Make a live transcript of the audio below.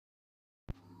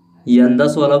यंदा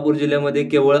सोलापूर जिल्ह्यामध्ये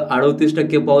केवळ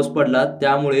 38% पाऊस पडला.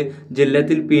 त्यामुळे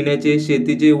जिल्ह्यातील पिण्याचे,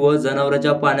 शेतीचे व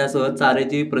जनावरांच्या पाण्यासह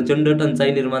चाऱ्याची प्रचंड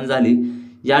टंचाई निर्माण झाली.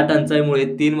 या टंचाईमुळे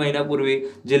 3 महिन्यापूर्वी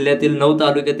जिल्ह्यातील 9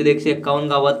 तालुक्यातील 151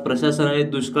 गावात प्रशासनाने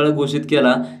दुष्काळ घोषित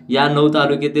केला. या 9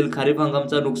 तालुक्यातील खरीप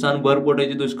हंगामाचं नुकसान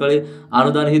भरपाईचे दुष्काळी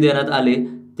अनुदानही देण्यात आले.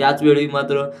 त्याचवेळी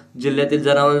मात्र जिल्ह्यातील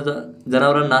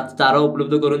जनावरांना चारा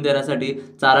उपलब्ध करून देण्यासाठी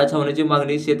चारा छावणीची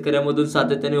मागणी शेतकऱ्यांमधून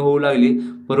सातत्याने होऊ लागली.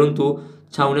 परंतु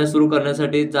छावण्या सुरू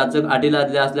करण्यासाठी जाचक अटी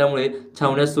लादल्या असल्यामुळे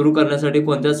छावण्या सुरू करण्यासाठी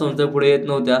कोणत्याच संस्था पुढे येत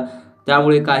नव्हत्या.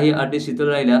 त्यामुळे काही अटी शिथिल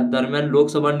राहिल्या. दरम्यान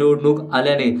लोकसभा निवडणूक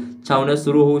आल्याने छावण्या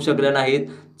सुरू होऊ शकल्या नाहीत.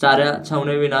 चारा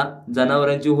छावण्याविना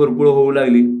जनावरांची होरपळ होऊ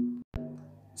लागली.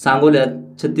 सांगोल्यात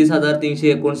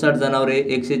 36,359 जनावरे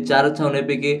 104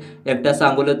 छावण्यांपैकी एकट्या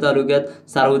सांगोला तालुक्यात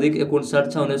सर्वाधिक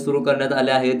 59 छावण्या सुरू करण्यात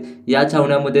आल्या आहेत. या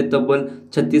छावण्यांमध्ये तब्बल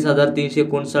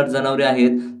 36,359 जनावरे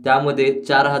आहेत. त्यामध्ये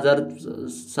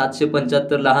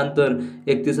 4,775 लहान तर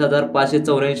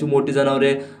 31,584 मोठी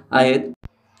जनावरे आहेत.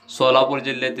 सोलापूर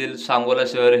जिल्ह्यातील सांगोला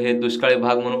शहर हे दुष्काळी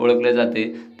भाग म्हणून ओळखले जाते.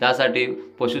 त्यासाठी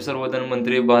पशुसंवर्धन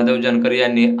मंत्री महादेव जानकर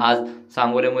यांनी आज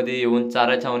सांगोल्यामध्ये येऊन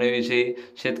चारा छावण्याविषयी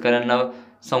शेतकऱ्यांना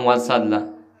संवाद साधला.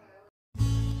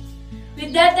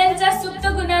 विद्यार्थ्यांच्या सुप्त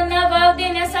गुणांना वाव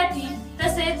देण्यासाठी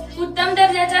तसेच उत्तम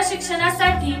दर्जाच्या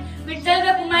शिक्षणासाठी विठ्ठल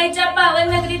रखुमाईच्या पावन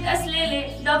नगरीत असलेले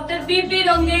डॉक्टर बी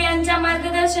रोंगे यांच्या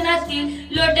मार्गदर्शनातील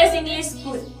लोटस इंग्लिश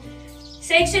स्कूल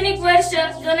शैक्षणिक वर्ष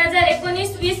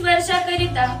 2019-20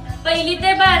 वर्षाकरिता 1ली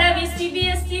ते 12वी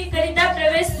CBSE करिता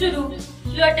प्रवेश सुरू.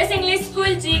 लोटस इंग्लिश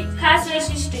स्कूलची खास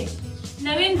वैशिष्ट्ये: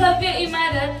 नवीन भव्य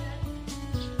इमारत,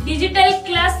 digital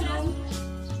classroom,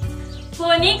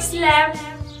 phoenix lab,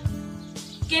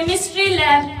 chemistry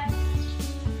lab,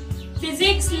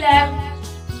 physics lab,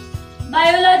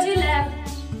 biology lab,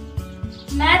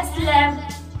 maths lab,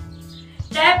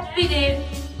 tab period,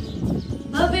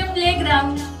 भव्य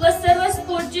प्लेग्राउंड व सर्व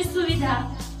स्पोर्टची सुविधा,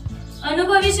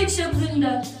 अनुभवी शिक्षक वृंद,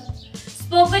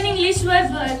 स्पोकन इंग्लिश वर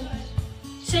भर,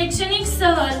 शैक्षणिक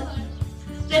सहल,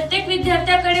 प्रत्येक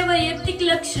विद्यार्थ्याकडे वैयक्तिक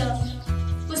लक्ष,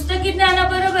 पुस्तकी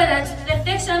ज्ञानाबरोबरच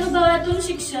प्रत्यक्ष अनुभवातून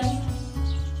शिक्षण,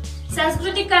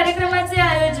 सांस्कृतिक कार्यक्रमाचे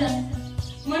आयोजन,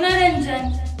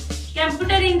 मनोरंजन,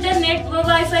 कॅम्प्युटर, इंटरनेट व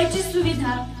वायफायची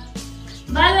सुविधा,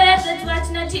 बालवयातच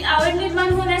वाचनाची आवड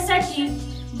निर्माण होण्यासाठी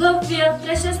भव्य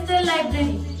प्रशस्त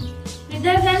लायब्ररी,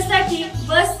 विद्यार्थ्यांसाठी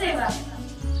बस सेवा,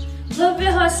 भव्य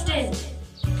हॉस्टेल,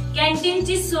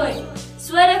 कॅन्टीनची सोय,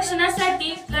 स्वरक्षणासाठी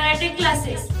कराटे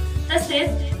क्लासेस, तसेच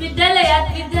विद्यालयात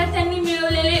विद्यार्थ्यांनी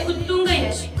मिळवलेले उत्तुंग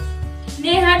यश.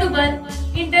 नेहा डुबल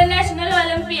इंटरनॅशनल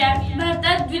ऑलिम्पियाड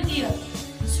भारतात द्वितीय.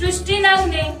 सृष्टी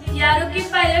नागने यारोकी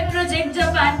पायलट प्रोजेक्ट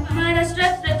जपान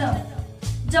महाराष्ट्रात प्रथम.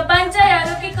 जपानच्या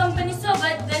यारोकी कंपनी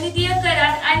सोबत गणितीय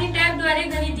करार आणि टॅबद्वारे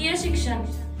गणितीय शिक्षण.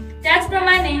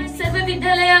 त्याचप्रमाणे सर्व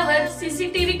विद्यालयावर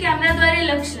CCTV कॅमेराद्वारे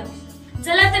लक्ष.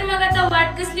 चला तर मग आता वाट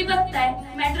कसली बघताय,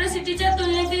 मेट्रो सिटीच्या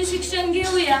तुलनेतील शिक्षण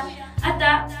घेऊया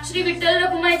आता श्री विठ्ठल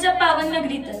रखुमाईच्या पावन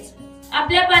नगरीतच.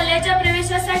 आपल्या पाल्याच्या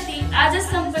प्रवेशासाठी आजच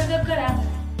संपर्क करा.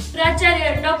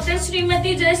 प्राचार्य डॉक्टर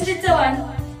श्रीमती जयश्री चव्हाण.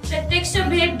 प्रत्यक्ष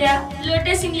भेट द्या.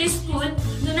 लोटस इंग्लिश स्कूल,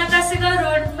 जुना कासेगाव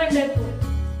रोड, पंढरपूर.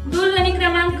 दूरध्वनी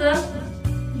क्रमांक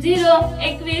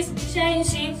 021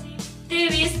 86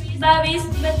 23 22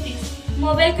 32.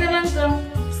 मोबाईल क्रमांक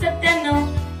 97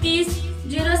 30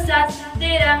 07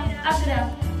 13 11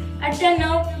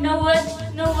 98 90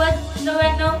 90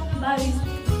 99 22.